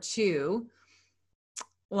goes for two.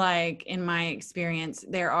 Like in my experience,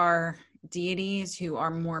 there are deities who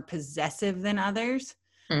are more possessive than others.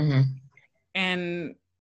 Mm-hmm. And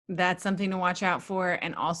that's something to watch out for.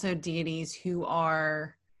 And also deities who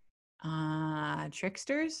are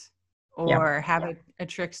tricksters Yep. or have a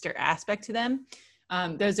trickster aspect to them.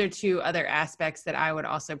 Those are two other aspects that I would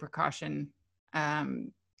also precaution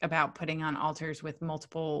about putting on altars with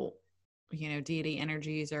multiple, deity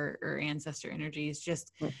energies or ancestor energies.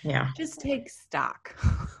 Yeah. Just take stock.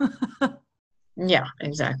 Yeah,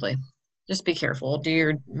 exactly. Just be careful. Do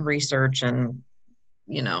your research and,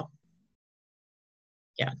 you know,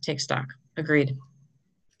 yeah, take stock. Agreed.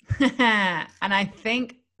 And I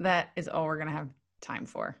think that is all we're going to have time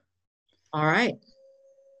for. All right.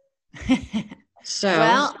 So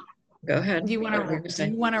Well, go ahead. do you What were you want gonna to do say?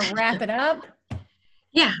 you want to wrap it up?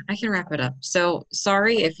 Yeah, I can wrap it up. So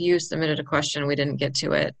sorry if you submitted a question, we didn't get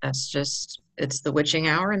to it. It's the witching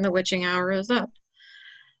hour and the witching hour is up.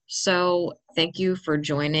 So thank you for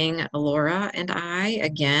joining Laura and I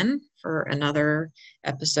again for another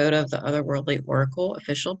episode of the Otherworldly Oracle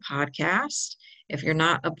official podcast. If you're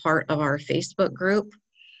not a part of our Facebook group,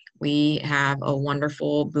 we have a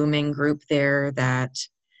wonderful, booming group there that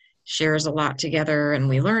shares a lot together and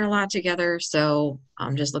we learn a lot together. So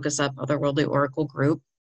just look us up, Otherworldly Oracle Group.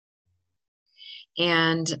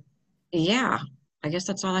 And yeah, I guess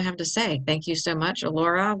that's all I have to say. Thank you so much,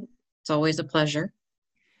 Laura. It's always a pleasure.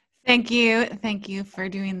 Thank you. Thank you for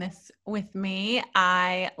doing this with me.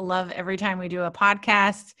 I love every time we do a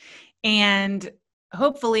podcast, and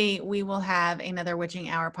hopefully we will have another Witching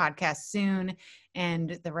Hour podcast soon.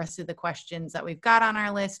 And the rest of the questions that we've got on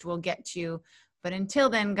our list we'll get to. But until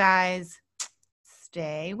then, guys,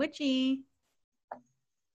 stay witchy.